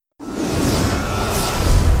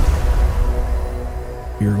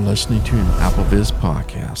You're listening to an AppleVis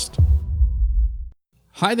podcast.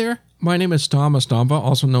 Hi there, my name is Thomas Domba,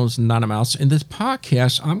 also known as Nana Mouse. In this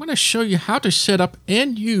podcast, I'm going to show you how to set up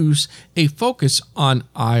and use a Focus on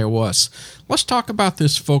iOS. Let's talk about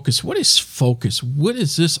this Focus. What is Focus? What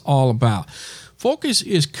is this all about? Focus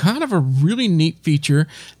is kind of a really neat feature.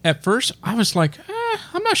 At first, I was like,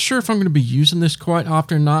 I'm not sure if I'm going to be using this quite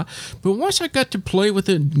often or not. But once I got to play with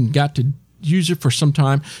it and got to use it for some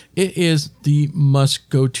time, it is the must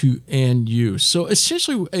go to and use. So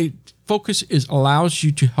essentially, a Focus allows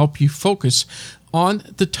you to help you focus on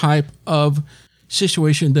the type of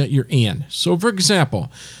situation that you're in. So for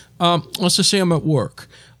example, let's just say I'm at work.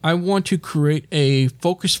 I want to create a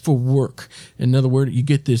Focus for work. In other words, you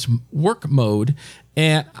get this work mode,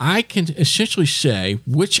 and I can essentially say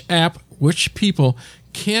which app, which people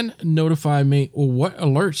can notify me or what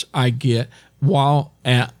alerts I get while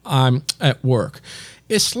I'm at work.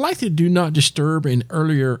 It's like the Do Not Disturb in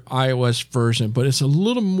earlier iOS version, but it's a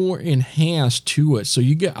little more enhanced to it. So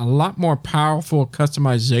you get a lot more powerful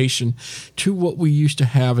customization to what we used to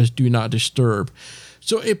have as Do Not Disturb.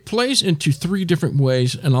 So it plays into three different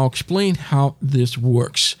ways, and I'll explain how this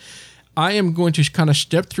works. I am going to kind of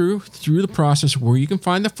step through the process where you can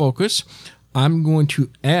find the Focus. I'm going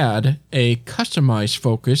to add a customized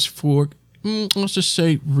Focus for, let's just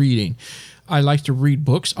say, reading. I like to read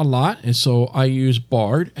books a lot, and so I use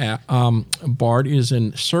Bard. Bard is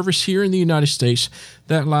in service here in the United States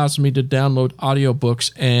that allows me to download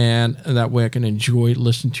audiobooks, and that way I can enjoy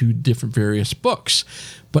listening to different various books.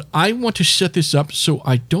 But I want to set this up so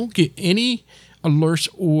I don't get any alerts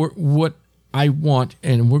or what I want,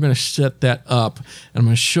 and we're going to set that up. And I'm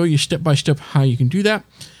going to show you step by step how you can do that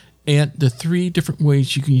and the three different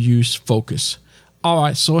ways you can use Focus. All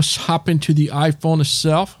right, so let's hop into the iPhone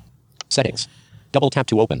itself. Settings. Double tap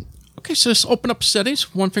to open. Okay, so let's open up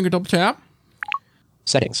Settings. One finger double tap.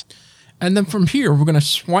 Settings. And then from here, we're going to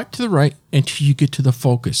swipe to the right until you get to the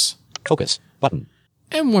Focus. Focus. Button.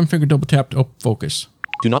 And one finger double tap to open Focus.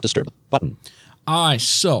 Do not disturb. Button. All right,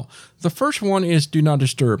 so the first one is Do Not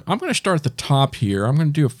Disturb. I'm going to start at the top here. I'm going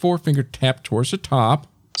to do a four-finger tap towards the top.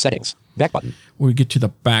 Settings. Back button. We get to the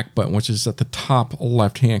back button, which is at the top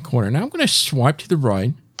left-hand corner. Now I'm going to swipe to the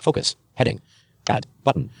right. Focus. Heading. Add.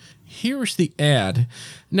 Button. Here's the add.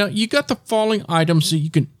 Now, you got the following items that you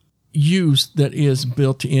can use that is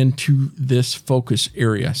built into this Focus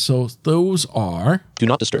area. So those are... Do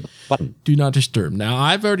not disturb. Button. Do not disturb. Now,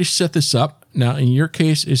 I've already set this up. Now, in your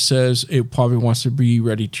case, it says it probably wants to be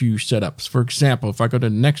ready to set up. For example, if I go to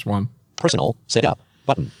the next one... Personal. Set up.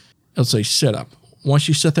 Button. It'll say set up. Once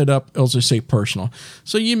you set that up, it'll just say personal.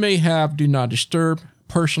 So you may have do not disturb,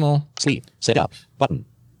 personal... Sleep. Set up. Button.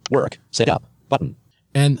 Work. Set up. Button.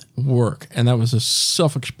 And work. And that was a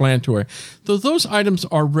self-explanatory. So those items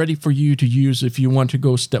are ready for you to use if you want to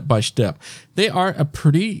go step by step. They are a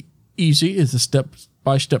pretty easy, it's a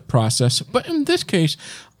step-by-step process. But in this case,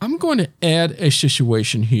 I'm going to add a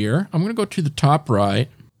situation here. I'm going to go to the top right.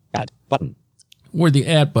 Add button. Where the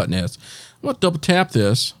add button is. I'm going to double tap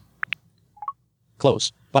this.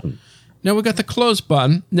 Close button. Now we got the close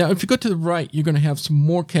button. Now, if you go to the right, you're going to have some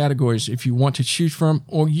more categories if you want to choose from,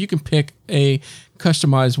 or you can pick a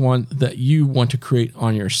customized one that you want to create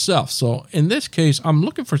on yourself. So in this case, I'm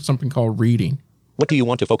looking for something called reading. What do you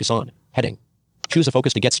want to focus on? Heading. Choose a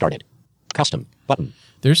focus to get started. Custom button.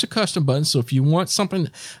 There's a custom button. So if you want something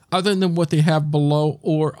other than what they have below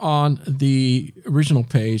or on the original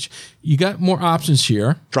page, you got more options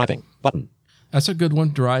here. Driving button. That's a good one.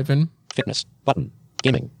 Driving. Fitness button.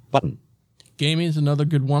 Gaming button. Gaming is another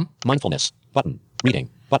good one. Mindfulness button.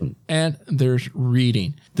 Reading button. And there's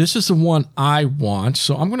reading. This is the one I want.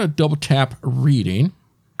 So I'm going to double tap reading.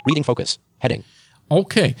 Reading focus. Heading.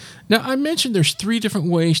 Okay. Now I mentioned there's three different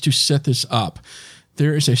ways to set this up.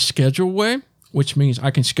 There is a schedule way, which means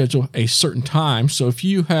I can schedule a certain time. So if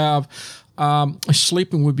you have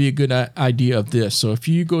sleeping would be a good idea of this. So if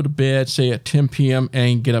you go to bed, say at 10 p.m.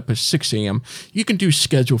 and get up at 6 a.m., you can do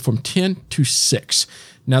schedule from 10 to 6.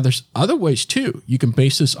 Now, there's other ways, too. You can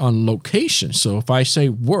base this on location. So if I say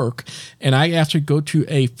work and I actually go to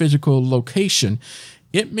a physical location,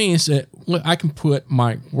 it means that I can put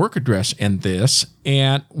my work address in this.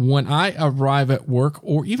 And when I arrive at work,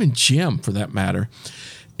 or even gym for that matter,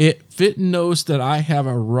 if it knows that I have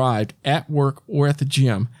arrived at work or at the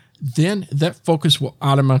gym, then that Focus will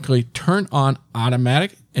automatically turn on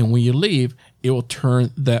automatic. And when you leave, it will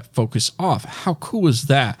turn that Focus off. How cool is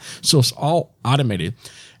that? So it's all automated.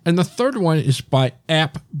 And the third one is by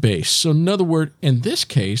app based. So in other words, in this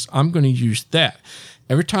case, I'm going to use that.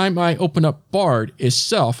 Every time I open up Bard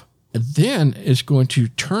itself, then it's going to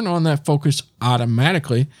turn on that Focus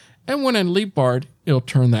automatically. And when I leave Bard, it'll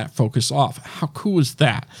turn that focus off. How cool is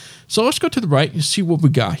that? So let's go to the right and see what we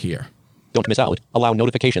got here. Don't miss out. Allow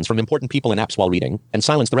notifications from important people and apps while reading, and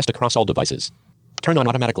silence the rest across all devices. Turn on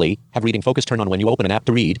automatically. Have reading focus turn on when you open an app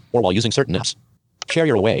to read, or while using certain apps. Share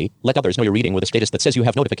your away. Let others know you're reading with a status that says you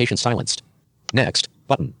have notifications silenced. Next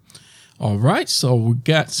button. All right, so we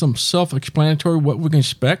got some self-explanatory what we can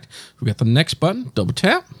expect. We got the next button, double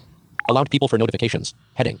tap. Allowed people for notifications.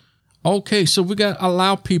 Heading. Okay, so we got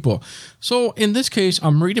allow people. So in this case,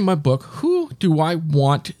 I'm reading my book. Who do I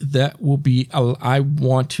want that will be, I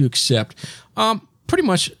want to accept? Pretty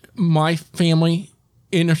much my family,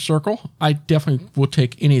 inner circle. I definitely will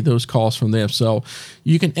take any of those calls from them. So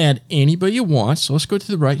you can add anybody you want. So let's go to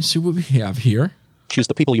the right and see what we have here. Choose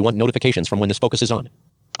the people you want notifications from when this focus is on.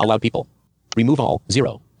 Allowed people. Remove all.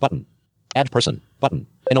 0. Button. Add person. Button.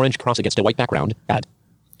 An orange cross against a white background. Add.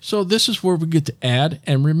 So this is where we get to add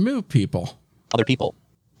and remove people. Other people.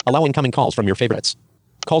 Allow incoming calls from your favorites.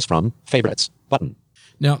 Calls from favorites. Button.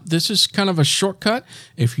 Now, this is kind of a shortcut.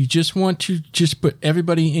 If you just want to just put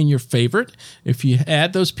everybody in your favorite, if you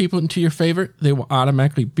add those people into your favorite, they will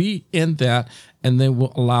automatically be in that, and they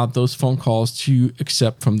will allow those phone calls to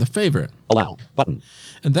accept from the favorite. Allow. Button.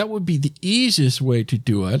 And that would be the easiest way to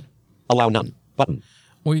do it. Allow none. Button.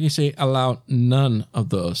 Or you can say allow none of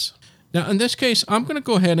those. Now, in this case, I'm going to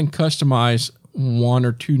go ahead and customize 1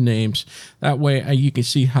 or 2 names. That way you can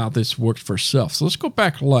see how this works for self. So let's go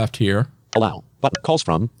back left here. Allow. Button. Calls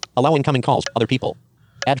from. Allow incoming calls. Other people.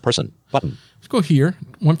 Add person. Button. Let's go here.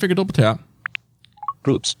 One finger double tap.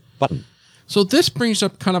 Groups. Button. So this brings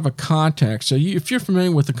up kind of a contact. So if you're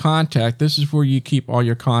familiar with the contact, this is where you keep all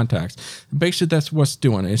your contacts. Basically, that's what's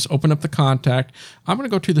doing it. It's open up the contact. I'm going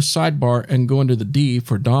to go to the sidebar and go into the D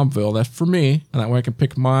for Domville. That's for me. And that way I can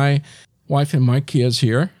pick my wife and my kids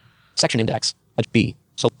here. Section index. B.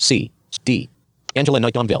 So C. D. Angela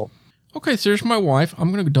Knight Donville. Okay, so there's my wife.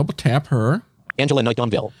 I'm going to double tap her. Angela Knight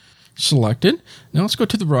Donville. Selected. Now let's go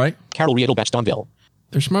to the right. Carol Riedelbach Donville.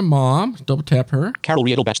 There's my mom. Double tap her. Carol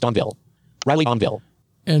Riedelbach Donville. Riley Donville.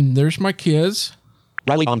 And there's my kids.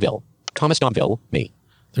 Riley Donville. Thomas Donville. Me.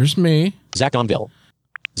 There's me. Zach Donville.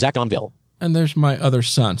 Zach Donville. And there's my other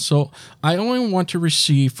son. So I only want to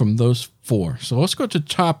receive from those 4. So let's go to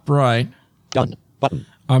top right. Done. Button.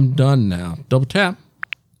 I'm done now. Double tap.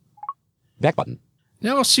 Back button.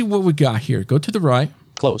 Now let's see what we got here. Go to the right.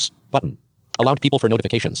 Close. Button. Allowed people for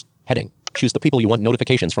notifications. Heading. Choose the people you want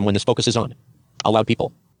notifications from when this focus is on. Allowed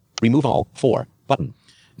people. Remove all. 4. Button.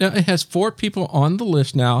 Now, it has 4 people on the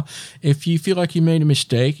list now. If you feel like you made a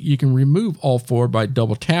mistake, you can remove all 4 by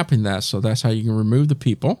double tapping that. So that's how you can remove the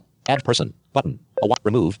people. Add person. Button.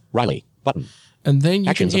 Remove. Riley. Button. And then you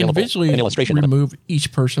Actions can available. individually An illustration of it. remove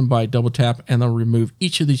each person by double tap, and they'll remove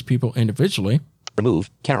each of these people individually. Remove.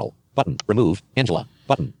 Carol. Button. Remove. Angela.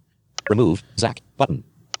 Button. Remove. Zach. Button.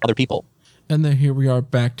 Other people. And then here we are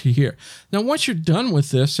back to here. Now, once you're done with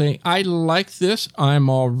this, say, I like this. I'm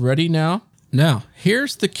all ready now. Now,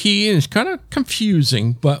 here's the key, and it's kind of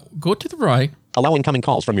confusing, but go to the right. Allow incoming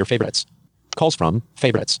calls from your favorites. Calls from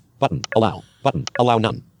favorites. Button. Allow. Button. Allow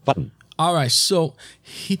none. Button. All right, so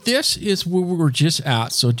this is where we were just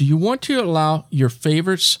at. So do you want to allow your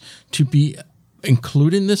favorites to be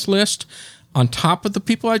included in this list on top of the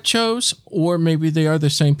people I chose, or maybe they are the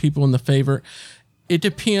same people in the favorite? It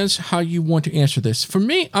depends how you want to answer this. For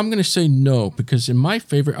me, I'm going to say no, because in my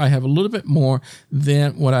favorite, I have a little bit more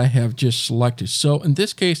than what I have just selected. So in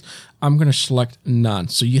this case, I'm going to select none.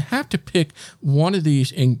 So you have to pick one of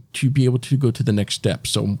these and to be able to go to the next step.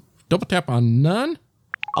 So double tap on none.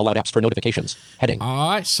 Allowed apps for notifications. Heading.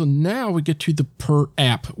 All right, so now we get to the per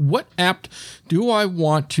app. What app do I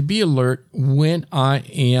want to be alert when I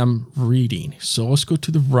am reading? So let's go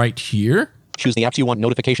to the right here. Choose the apps you want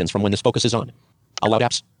notifications from when this focus is on. Allowed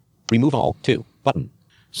apps. Remove all. 2. Button.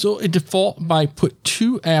 So it default by put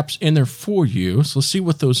 2 apps in there for you. So let's see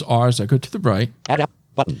what those are as I go to the right. Add app.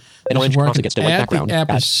 Button. An This orange is where I cross can against a white add background. the app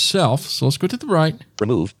Add. itself. So let's go to the right.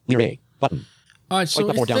 Remove. Lyre. Button. All right, so Swipe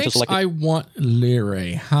up or it down to thinks select it. I want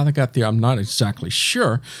Lyre. How they got there, I'm not exactly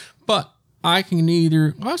sure. But I can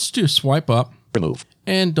either, let's do a swipe up Remove.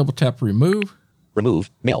 and double tap remove.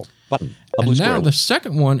 Remove. Mail. Button. A blue And now square. the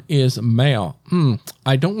second one is mail.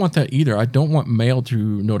 I don't want that either. I don't want mail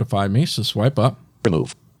to notify me, so swipe up.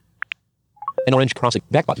 Remove. An orange cross.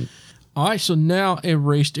 Back button. All right, so now it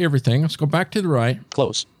erased everything. Let's go back to the right.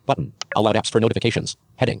 Close. Button. Allowed apps for notifications.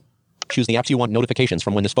 Heading. Choose the apps you want notifications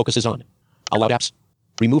from when this focus is on. Allowed apps.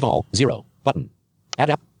 Remove all. 0. Button. Add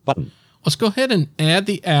app. Button. Let's go ahead and add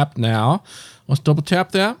the app now. Let's double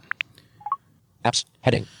tap that. Apps.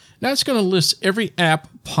 Heading. Now it's going to list every app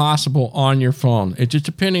possible on your phone. It just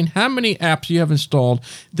depending how many apps you have installed,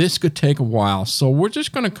 this could take a while. So we're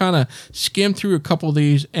just going to kind of skim through a couple of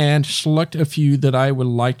these and select a few that I would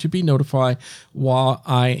like to be notified while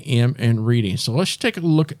I am in reading. So let's take a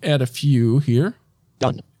look at a few here.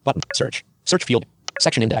 Done. Button. Search. Search field.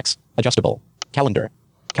 Section index. Adjustable. Calendar.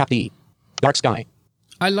 CAPD. Dark sky.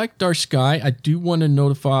 I like dark sky. I do want to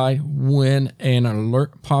notify when an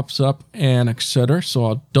alert pops up and etc. So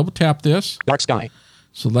I'll double tap this. Dark sky.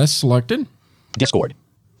 So that's selected. Discord.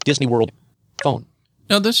 Disney World. Phone.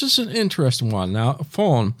 Now this is an interesting one. Now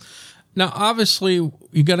phone. Now obviously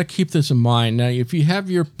you got to keep this in mind. Now if you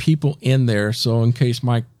have your people in there, so in case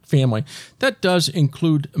my family, that does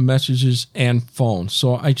include messages and phone.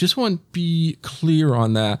 So I just want to be clear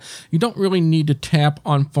on that. You don't really need to tap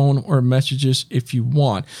on phone or messages if you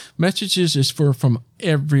want. Messages is from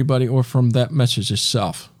everybody or from that message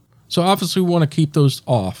itself. So obviously we want to keep those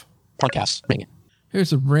off. Podcast. Ring.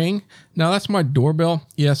 Here's a ring. Now that's my doorbell.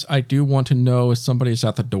 Yes, I do want to know if somebody is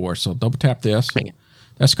at the door. So double tap this. Ring.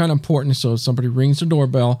 That's kind of important. So if somebody rings the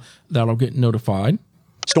doorbell, that'll get notified.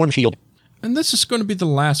 Storm Shield. And this is going to be the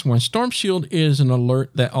last one. Storm Shield is an alert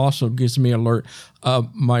that also gives me an alert of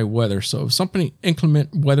my weather. So if something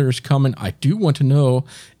inclement weather is coming, I do want to know,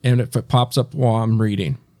 and if it pops up while I'm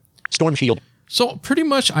reading. Storm Shield. So pretty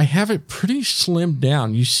much I have it pretty slimmed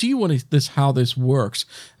down. You see how this works.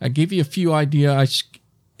 I gave you a few ideas,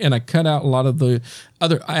 and I cut out a lot of the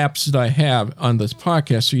other apps that I have on this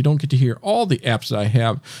podcast, so you don't get to hear all the apps that I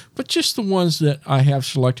have, but just the ones that I have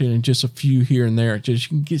selected and just a few here and there.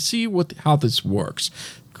 Just you can see how this works.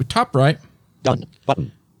 Go top right. Done.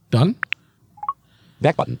 Button. Done.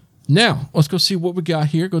 Back button. Now, let's go see what we got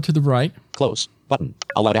here. Go to the right. Close. Button.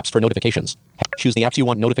 Allowed apps for notifications. Choose the apps you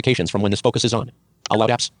want notifications from when this focus is on. Allowed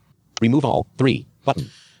apps. Remove all. 3. Button.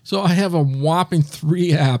 So I have a whopping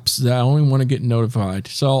 3 apps that I only want to get notified.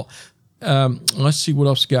 So let's see what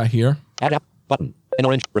else we got here. Add app. Button. In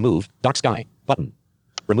orange. Remove. Dark sky. Button.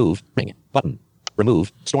 Remove. Ring. Button.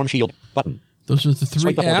 Remove. Storm Shield. Button. Those are the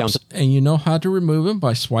 3 apps, and you know how to remove them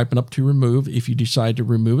by swiping up to remove if you decide to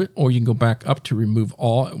remove it, or you can go back up to remove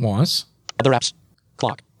all at once. Other apps.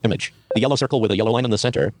 Clock. Image. The yellow circle with a yellow line in the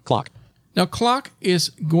center. Clock. Now, clock is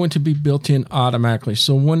going to be built in automatically.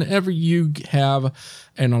 So whenever you have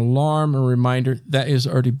an alarm or reminder, that is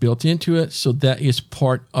already built into it. So that is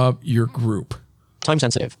part of your group. Time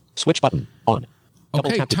sensitive. Switch button. On.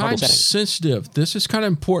 Okay, time sensitive. This is kind of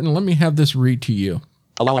important. Let me have this read to you.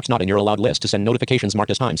 Allow apps not in your allowed list to send notifications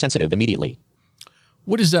marked as time sensitive immediately.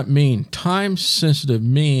 What does that mean? Time sensitive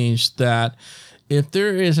means that if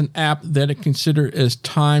there is an app that it considers as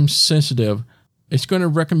time sensitive, it's going to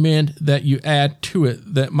recommend that you add to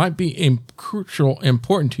it that might be crucial,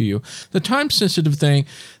 important to you. The time-sensitive thing,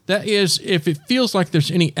 that is, if it feels like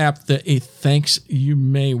there's any app that it thinks you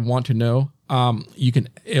may want to know,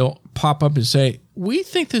 it'll pop up and say, we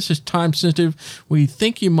think this is time-sensitive. We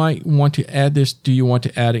think you might want to add this. Do you want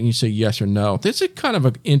to add it? And you say yes or no. This is kind of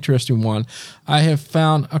an interesting one. I have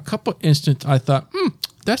found a couple instances I thought,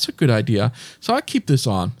 that's a good idea. So I keep this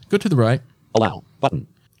on. Go to the right. Allow. Button.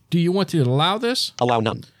 Do you want to allow this? Allow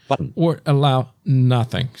none. Button. Or allow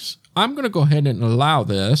nothing? I'm going to go ahead and allow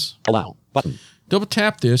this. Allow. Button. Double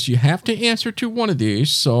tap this. You have to answer to one of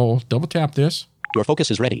these, so double tap this. Your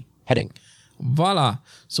focus is ready. Heading. Voila.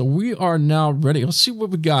 So we are now ready. Let's see what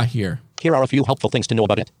we got here. Here are a few helpful things to know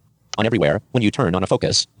about it. On everywhere, when you turn on a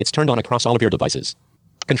focus, it's turned on across all of your devices.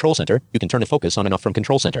 Control Center, you can turn a focus on and off from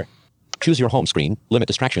Control Center. Choose your home screen. Limit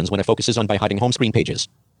distractions when a focus is on by hiding home screen pages.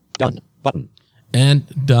 Done. Button.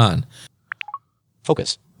 And done.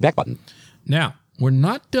 Focus. Back button. Now, we're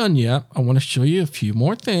not done yet. I want to show you a few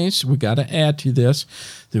more things we got to add to this.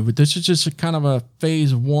 This is just a kind of a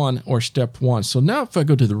phase 1 or step 1. So now if I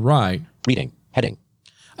go to the right. Reading. Heading.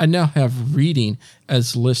 I now have reading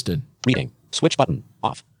as listed. Reading. Switch button.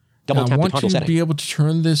 Off. Double now, tap I want the toggle to setting. be able to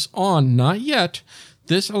turn this on. Not yet.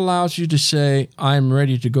 This allows you to say, I'm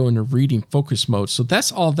ready to go into reading focus mode. So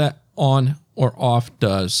that's all that on or off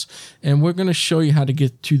does. And we're going to show you how to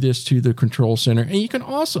get to this to the control center. And you can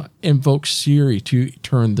also invoke Siri to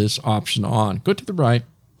turn this option on. Go to the right.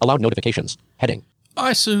 Allowed notifications. Heading. All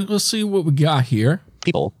right, so let's see what we got here.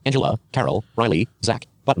 People, Angela, Carol, Riley, Zach,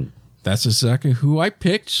 button. That's exactly who I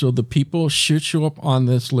picked. So the people should show up on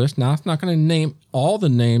this list. Now, it's not going to name all the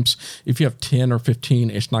names. If you have 10 or 15,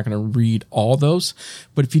 it's not going to read all those.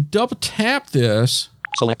 But if you double tap this.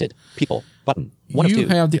 Selected. People. Button. 1 of 2. You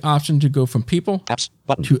have the option to go from people apps.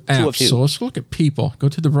 Button. to apps. 2 of 2. So let's look at people. Go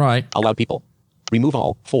to the right. Allowed people. Remove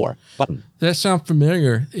all. 4. Button. That sounds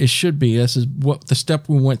familiar. It should be. This is what the step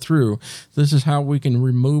we went through. This is how we can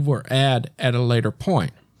remove or add at a later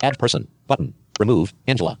point. Add person button. Remove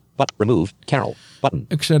Angela but remove Carol button.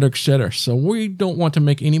 Etc., etc. So we don't want to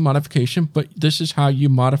make any modification, but this is how you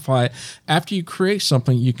modify it. After you create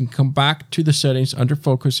something, you can come back to the settings under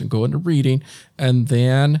focus and go into reading and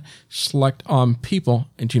then select on people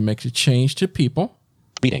and you make a change to people.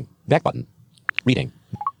 Reading. Back button. Reading.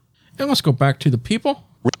 And let's go back to the people.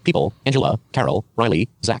 People. Angela, Carol, Riley,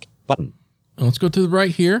 Zach button. And let's go to the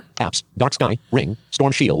right here. Apps. Dark Sky, Ring,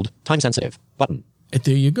 Storm Shield, Time Sensitive button. And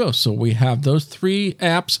there you go. So we have those 3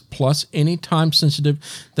 apps plus any time sensitive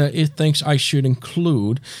that it thinks I should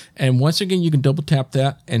include. And once again, you can double tap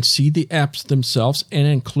that and see the apps themselves and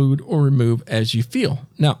include or remove as you feel.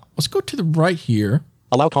 Now, let's go to the right here.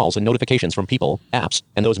 Allow calls and notifications from people, apps,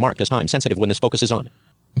 and those marked as time sensitive when this focus is on.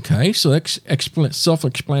 Okay, so that's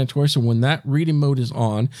self-explanatory. So when that reading mode is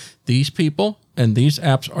on, these people and these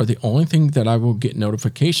apps are the only thing that I will get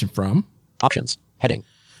notification from. Options. Heading.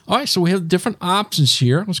 All right, so we have different options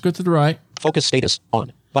here. Let's go to the right. Focus status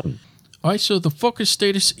on button. All right, so the focus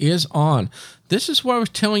status is on. This is what I was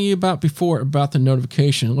telling you about before about the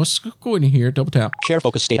notification. Let's go in here, double tap. Share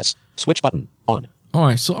focus status. Switch button on. All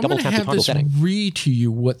right, so I'm Double going to tap to have toggle this setting. read to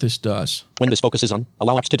you what this does. When this focus is on,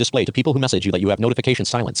 allow apps to display to people who message you that you have notifications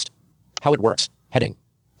silenced. How it works. Heading.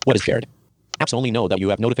 What is shared? Apps only know that you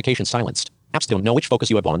have notifications silenced. Apps don't know which focus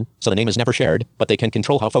you have on, so the name is never shared, but they can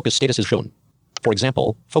control how focus status is shown. For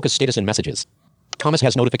example, focus status in messages. Thomas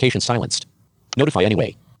has notifications silenced. Notify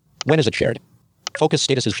anyway. When is it shared? Focus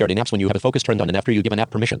status is shared in apps when you have a focus turned on and after you give an app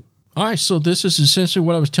permission. All right, so this is essentially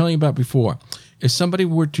what I was telling you about before. If somebody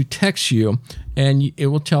were to text you and it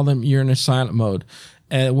will tell them you're in a silent mode,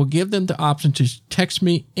 and it will give them the option to text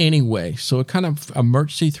me anyway. So it kind of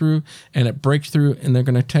emergency through and it breaks through and they're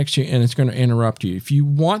going to text you and it's going to interrupt you. If you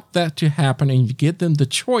want that to happen and you give them the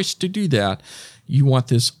choice to do that, you want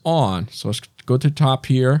this on. So let's go to the top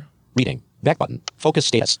here. Reading. Back button. Focus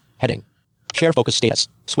status. Heading. Share focus status.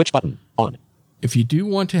 Switch button. On. If you do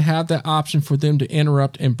want to have that option for them to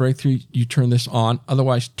interrupt and break through, you turn this on.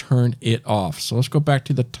 Otherwise, turn it off. So let's go back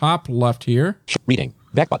to the top left here. Reading.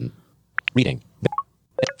 Back button. Reading.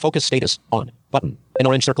 Focus status. On. Button. An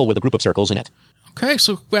orange circle with a group of circles in it. Okay,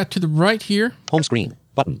 so back to the right here. Home screen.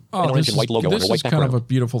 Button. An orange and white logo on a white This is background. kind of a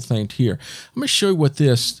beautiful thing here. I'm going to show you what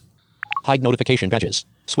this... Hide notification badges.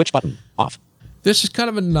 Switch button. Off. This is kind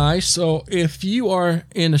of a nice, so if you are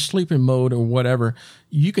in a sleeping mode or whatever,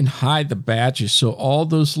 you can hide the badges. So all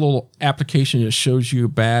those little applications that shows you a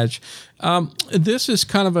badge. This is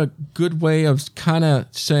kind of a good way of kind of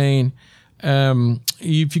saying,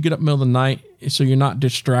 if you get up in the middle of the night, so you're not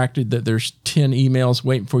distracted that there's 10 emails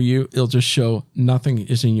waiting for you, it'll just show nothing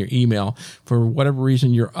is in your email. For whatever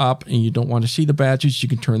reason you're up and you don't want to see the badges, you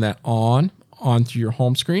can turn that onto your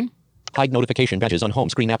home screen. Hide notification badges on home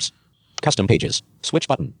screen apps. Custom pages. Switch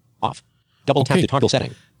button. Off. Double tap to toggle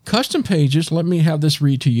setting. Custom pages, let me have this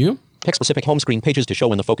read to you. Pick specific home screen pages to show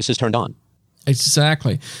when the focus is turned on.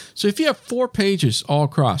 Exactly. So if you have 4 pages all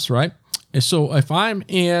across, right? And so if I'm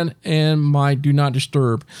in my do not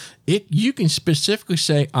disturb, you can specifically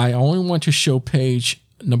say, I only want to show page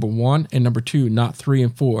number 1 and number 2, not 3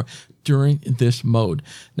 and 4 during this mode.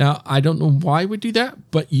 Now, I don't know why we do that,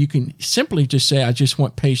 but you can simply just say, I just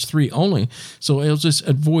want page 3 only. So it'll just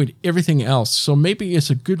avoid everything else. So maybe it's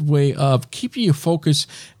a good way of keeping you focused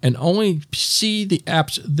and only see the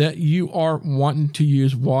apps that you are wanting to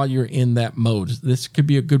use while you're in that mode. This could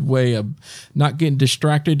be a good way of not getting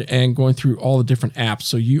distracted and going through all the different apps.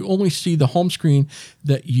 So you only see the home screen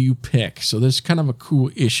that you pick. So this is kind of a cool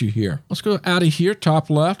issue here. Let's go out of here, top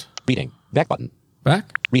left. Reading. Back button.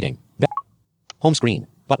 Back. Reading. Back. Home screen.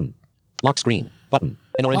 Button. Lock screen. Button.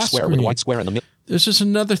 An orange Lock square with screen. a white square in the middle. This is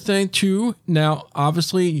another thing too. Now,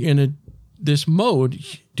 obviously in this mode,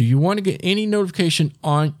 do you want to get any notification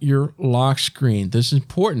on your lock screen? This is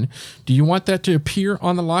important. Do you want that to appear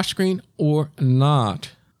on the lock screen or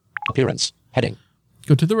not? Appearance. Heading.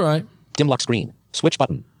 Go to the right. Dim lock screen. Switch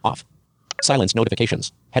button. Off. Silence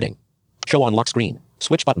notifications. Heading. Show on lock screen.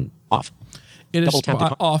 Switch button. Off. It is Double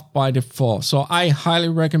tap to off by default. So I highly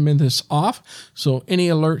recommend this off. So any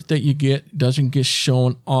alert that you get doesn't get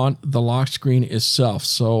shown on the lock screen itself.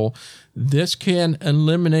 So this can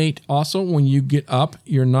eliminate also when you get up,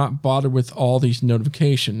 you're not bothered with all these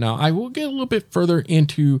notifications. Now I will get a little bit further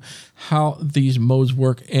into how these modes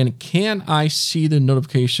work and can I see the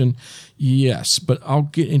notification? Yes, but I'll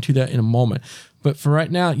get into that in a moment. But for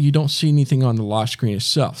right now, you don't see anything on the lock screen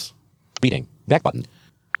itself. Reading. Back button.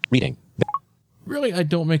 Reading. Really, I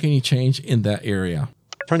don't make any change in that area.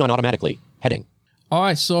 Turn on automatically. Heading. All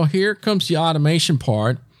right, so here comes the automation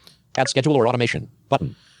part. Add schedule or automation.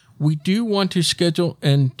 Button. We do want to schedule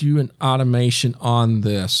and do an automation on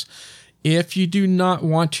this. If you do not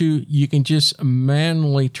want to, you can just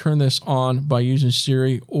manually turn this on by using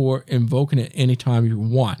Siri or invoking it anytime you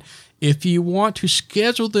want. If you want to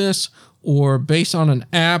schedule this or based on an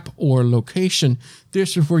app or location,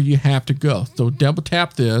 this is where you have to go. So double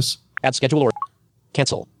tap this. Add schedule or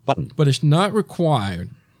cancel button. But it's not required.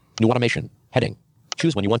 New automation heading.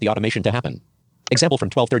 Choose when you want the automation to happen. Example from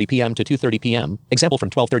 12:30 p.m. to 2:30 p.m. Example from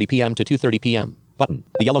 12:30 p.m. to 2:30 p.m. Button.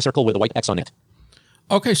 The yellow circle with a white X on it.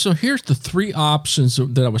 Okay, so here's the three options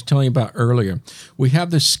that I was telling you about earlier. We have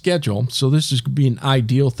this schedule. So this is going to be an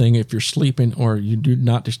ideal thing if you're sleeping or you do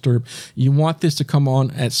not disturb. You want this to come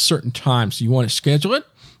on at certain times. You want to schedule it.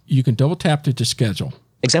 You can double tap it to schedule.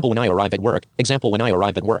 Example when I arrive at work. Example when I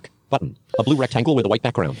arrive at work. Button. A blue rectangle with a white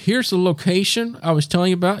background. Here's the location I was telling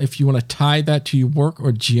you about. If you want to tie that to your work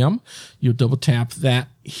or gym, you'll double tap that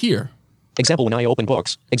here. Example when I open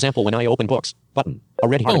books. Example when I open books. Button. A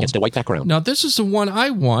red heart against a white background. Now this is the one I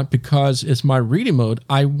want because it's my reading mode.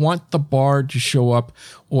 I want the Bard to show up,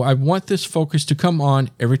 or I want this focus to come on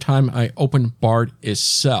every time I open Bard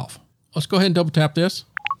itself. Let's go ahead and double tap this.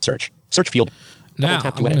 Search. Search field. Now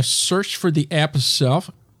I'm going to search for the app itself.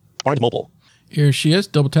 Bard Mobile. Here she is.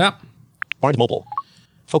 Double tap. Bard Mobile.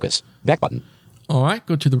 Focus. Back button. All right.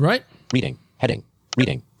 Go to the right. Reading. Heading.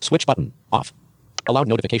 Reading. Switch button. Off. Allowed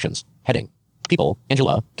notifications. Heading. People.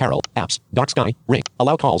 Angela. Carol. Apps. Dark sky. Ring.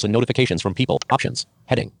 Allow calls and notifications from people. Options.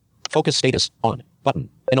 Heading. Focus status. On. Button.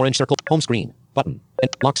 An orange circle. Home screen. Button.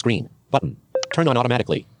 And lock screen. Button. Turn on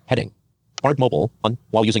automatically. Heading. Bard Mobile. On.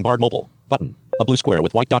 While using Bard Mobile. Button. A blue square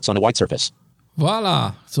with white dots on a white surface.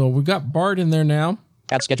 Voila. So we got Bard in there now.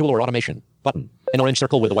 Add schedule or automation. Button. An orange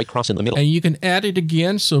circle with a white cross in the middle. And you can add it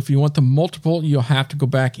again. So if you want the multiple, you'll have to go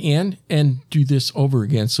back in and do this over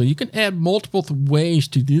again. So you can add multiple ways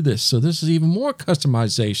to do this. So this is even more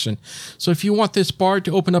customization. So if you want this Bard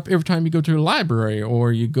to open up every time you go to a library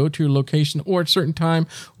or you go to a location or a certain time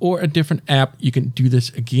or a different app, you can do this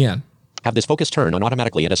again. Have this focus turn on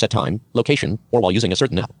automatically at a set time, location, or while using a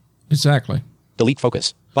certain app. Exactly. Delete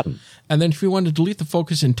focus. Button. And then if you want to delete the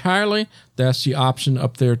focus entirely, that's the option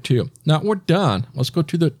up there too. Now we're done. Let's go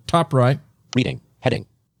to the top right. Reading. Heading.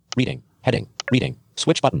 Reading. Heading. Reading.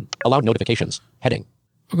 Switch button. Allowed notifications. Heading.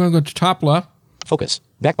 We're going to go to top left. Focus.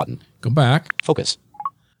 Back button. Go back. Focus.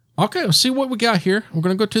 Okay, let's see what we got here. We're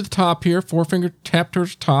going to go to the top here. Four-finger tap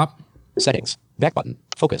towards the top. Settings. Back button.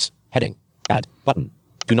 Focus. Heading. Add. Button.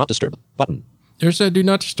 Do not disturb. Button. There's that do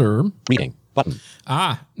not disturb. Reading. Button.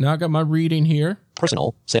 Now I got my reading here.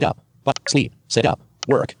 Personal. Set up. But sleep. Set up.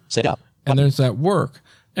 Work. Set up. And there's that work.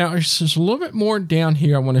 Now there's a little bit more down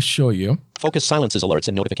here I want to show you. Focus silences alerts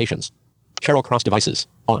and notifications. Share across devices.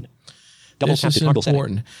 On. Double tap to toggle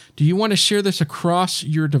important. setting. Do you want to share this across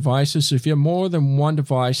your devices? If you have more than one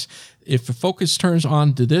device, if the focus turns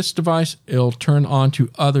on to this device, it'll turn on to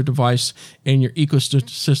other device in your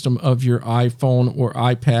ecosystem of your iPhone or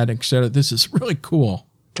iPad, etc. This is really cool.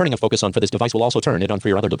 Turning a focus on for this device will also turn it on for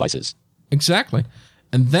your other devices. Exactly.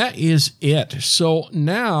 And that is it. So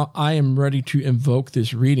now I am ready to invoke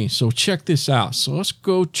this reading. So check this out. So let's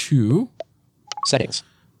go to Settings.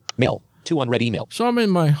 Mail. To unread email. So I'm in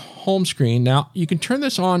my home screen. Now you can turn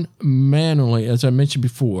this on manually, as I mentioned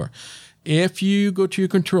before. If you go to your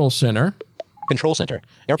control center. Control center.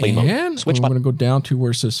 Airplane and mode. Switch I'm button. going to go down to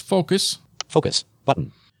where it says focus. Focus.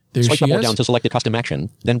 Button. There Swipe she up or is. down to select a custom action,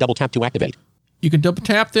 then double tap to activate. You can double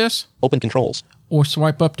tap this Open controls. or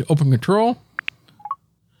swipe up to open control.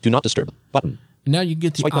 Do not disturb. Button. Now you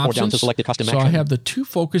get the Swipe up or options. down to select a custom so I action. have the two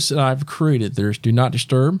focus that I've created. There's do not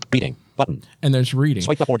disturb Reading. Button. and there's reading.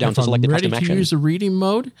 Swipe up or down if to select the I'm ready custom to action. use the reading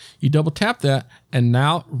mode, you double tap that, and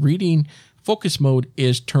now reading focus mode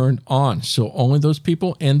is turned on. So only those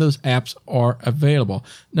people and those apps are available.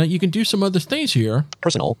 Now you can do some other things here.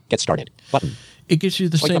 Personal. Get started. Button. It gives you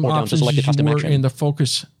the Swipe same up or down to options select the as custom you were action. in the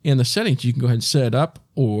focus in the settings. You can go ahead and set it up,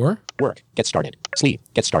 or Work. Get started. Sleep.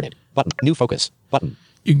 Get started. Button. New focus. Button.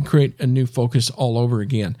 you can create a new focus all over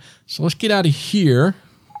again. So let's get out of here.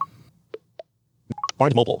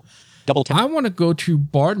 Bard Mobile. Double tap. I want to go to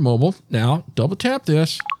Bard Mobile. Now, double tap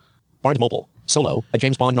this. Bard Mobile. Solo. A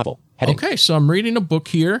James Bond novel. Heading. Okay, so I'm reading a book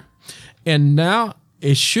here. And now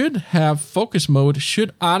it should have focus mode,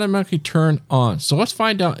 should automatically turn on. So let's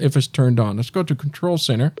find out if it's turned on. Let's go to Control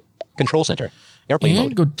Center. Control center. Airplane And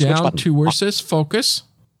mode. go Switch down button. to where it Off. says focus.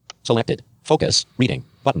 Selected. Focus. Reading.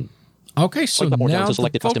 Button. Okay, so Swipe up or down now to the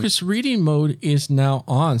select the custom- focus reading mode is now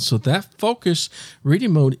on. So that focus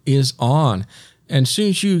reading mode is on. And as soon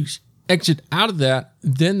as you exit out of that,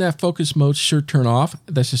 then that focus mode should turn off.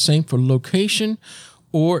 That's the same for location,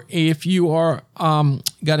 or if you are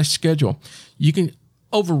got a schedule. You can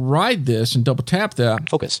override this and double tap that.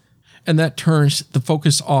 Focus. and that turns the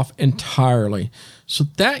focus off entirely. So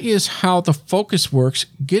that is how the focus works.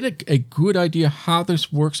 Get a good idea how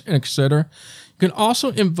this works, and etc. You can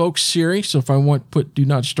also invoke Siri. So if I want to put Do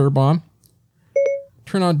Not Disturb on,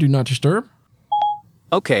 turn on Do Not Disturb.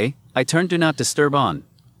 Okay, I turned Do Not Disturb on.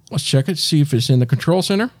 Let's check it, see if it's in the control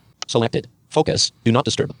center. Selected. Focus. Do not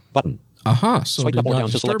disturb. Button. Aha, so Swipe Do up or Not down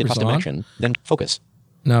to Disturb select a is custom on. action, then focus.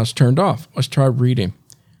 Now it's turned off. Let's try reading.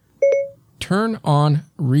 Turn on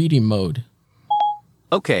reading mode.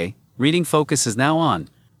 Okay, reading focus is now on.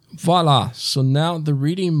 Voila. So now the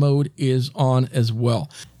reading mode is on as well.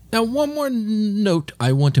 Now, one more note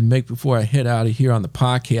I want to make before I head out of here on the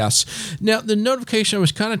podcast. Now, the notification, I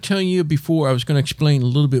was kind of telling you before, I was going to explain a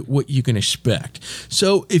little bit what you can expect.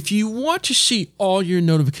 So if you want to see all your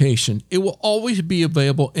notification, it will always be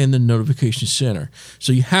available in the notification center.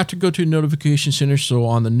 So you have to go to notification center. So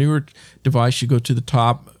on the newer device, you go to the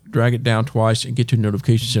top, drag it down twice and get to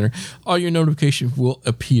notification center. All your notifications will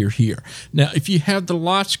appear here. Now, if you have the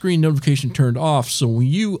lock screen notification turned off, so when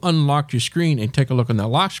you unlock your screen and take a look on the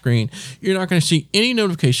lock screen, you're not going to see any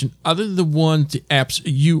notification other than the ones, the apps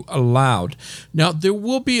you allowed. Now, there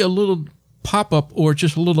will be a little pop-up or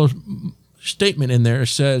just a little statement in there that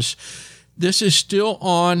says, this is still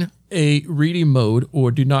on a reading mode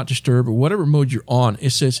or do not disturb or whatever mode you're on. It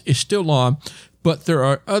says it's still on, but there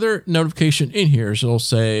are other notifications in here. So it'll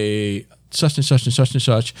say such and such and such and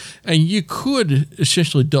such. And you could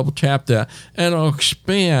essentially double tap that and it'll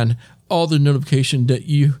expand all the notification that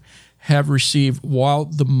you have received while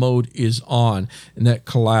the mode is on, and that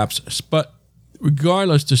collapses. But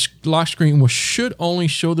regardless, the lock screen should only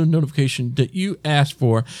show the notification that you asked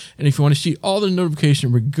for. And if you want to see all the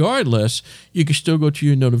notification regardless, you can still go to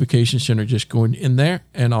your notification center, just going in there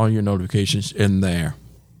and all your notifications in there.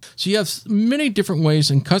 So you have many different ways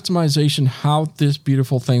in customization how this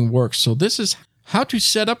beautiful thing works. So this is how to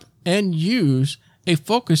set up and use a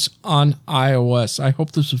focus on iOS. I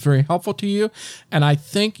hope this was very helpful to you, and I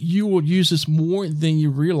think you will use this more than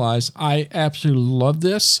you realize. I absolutely love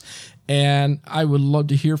this, and I would love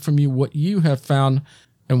to hear from you what you have found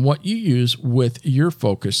and what you use with your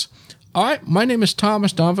focus. All right, my name is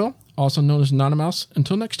Thomas Donville, also known as Nanomouse.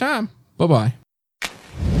 Until next time, bye-bye.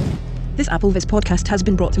 This AppleVis podcast has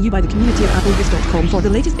been brought to you by the community of applevis.com. For the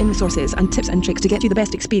latest in resources and tips and tricks to get you the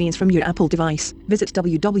best experience from your Apple device, visit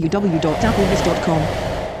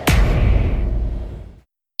www.applevis.com.